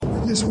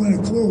just want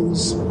to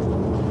close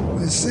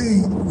by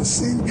saying the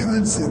same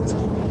concept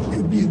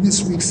could be in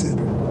this week's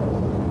Seder.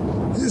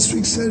 This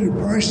week's Seder,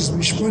 Parshas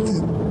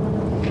Mishpatim,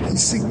 is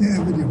Sikna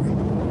Avidivri.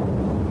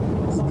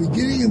 The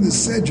beginning of the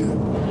Seder,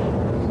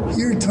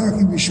 here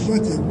talking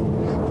Mishpatim,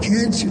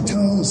 can't you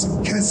tell us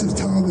Kesef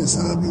Talvis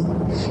Ami?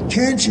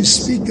 Can't you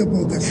speak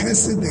about the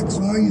Chesed that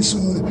Klal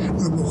Yisrael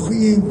are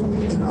mechuyev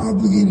and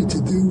obligated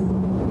to do?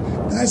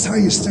 That's how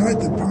you start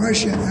the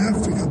parsha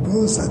after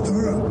Kabbalah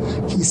Satorah.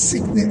 He's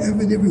Sikna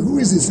Evidivri. Who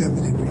is this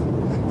Evidivri?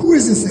 Who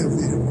is this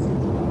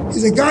Evidivri?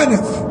 He's a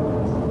Ganav.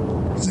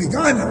 He's a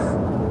Ganav.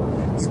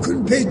 He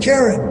couldn't pay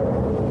Karen.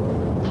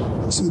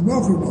 So the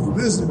Mocher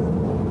Bezdin.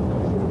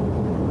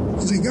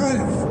 He's a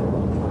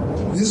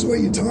Ganav. This is what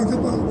you talk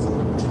about?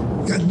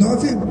 Got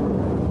nothing.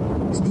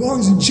 He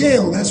belongs in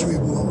jail. That's where he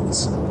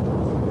belongs.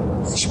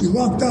 He should be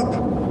locked up.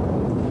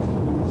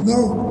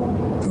 No.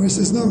 The Torah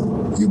says,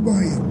 no. You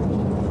buy him.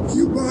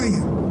 You buy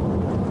him.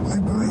 I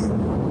buy him.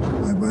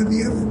 I buy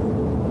the Evan.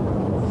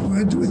 What do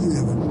I do with the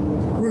Evan?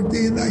 Work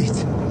day and night.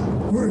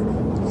 Work.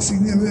 I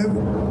sing the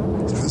Evan.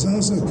 Because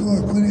also call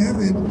a Kone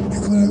Evan. I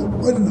call it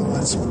Odin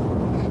also.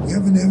 You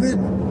have an Evan.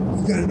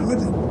 You got an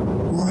Odin.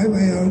 Why?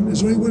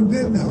 There's only one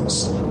bed in the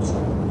house.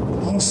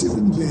 I'll sleep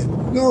in the bed.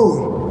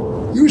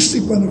 No. You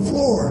sleep on the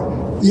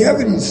floor. The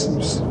Evan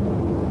sleeps.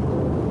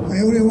 I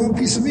only have one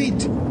piece of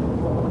meat.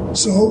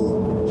 So,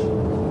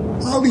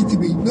 I'll eat the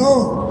meat.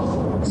 No.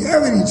 The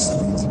Evan eats the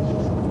meat.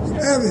 The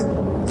Evan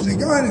is a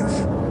Ganav.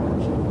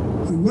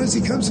 But once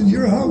he comes in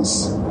your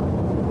house,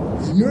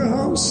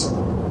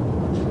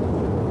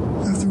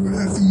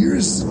 after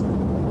years,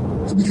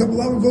 he'll become a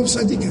Lama Vov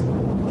Sadiqim.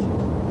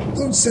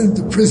 Don't send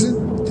him to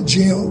prison, to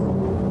jail,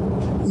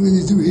 the way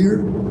they do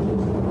here.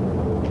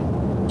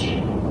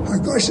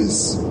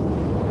 Hagashas.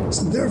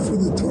 So therefore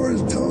the Torah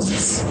tells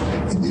us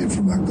in the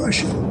from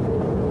Hagasha,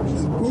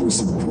 the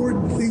most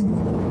important thing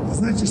is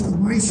not just the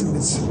Ma'asim,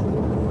 it's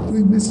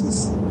doing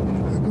business.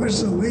 Hagasha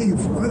is a way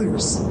for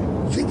others,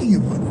 thinking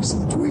of others,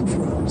 doing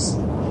for others.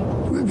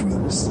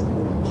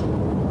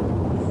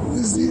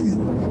 This is the Indian.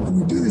 And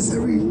we do this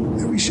every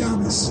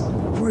Shabbos.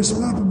 For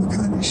Smapa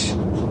Makanish.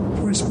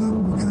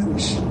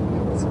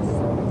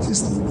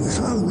 Just the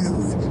Challah, we have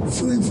a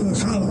filling for the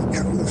Challah,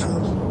 cover the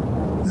Challah.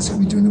 That's what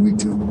we do in the week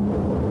too.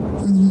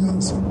 During the week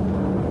also.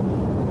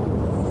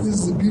 This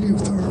is the beauty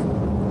of Torah.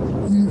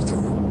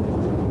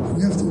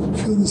 We have to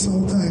feel this all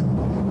the time.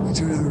 We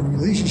turn our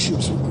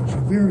relationships with our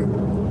Chaverim.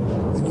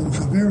 And the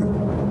Chaverim.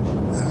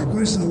 And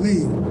Haggash Alei,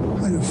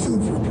 how to feel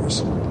for a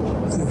person.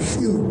 How to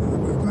feel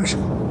Haggash.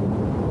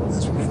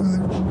 That's what we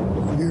find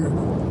here.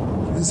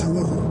 This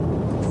halacha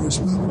for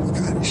Ismael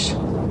Makadish.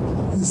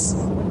 This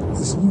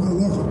new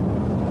halacha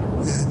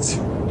that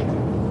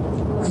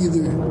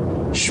either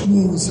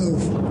Shmuel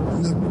himself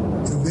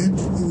invent,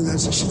 either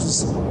that's a Shittas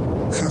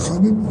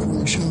Chachamim,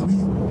 or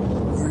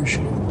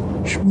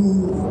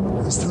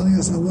Shmuel is telling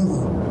us halacha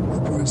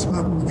for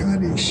Ismael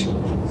Makadish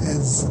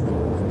as a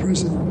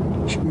person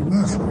should be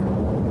machmer.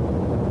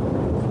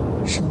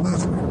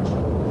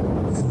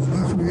 And the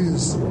machmer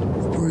is the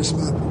Boris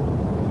Mapa.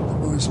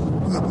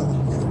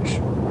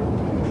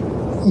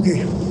 Okay.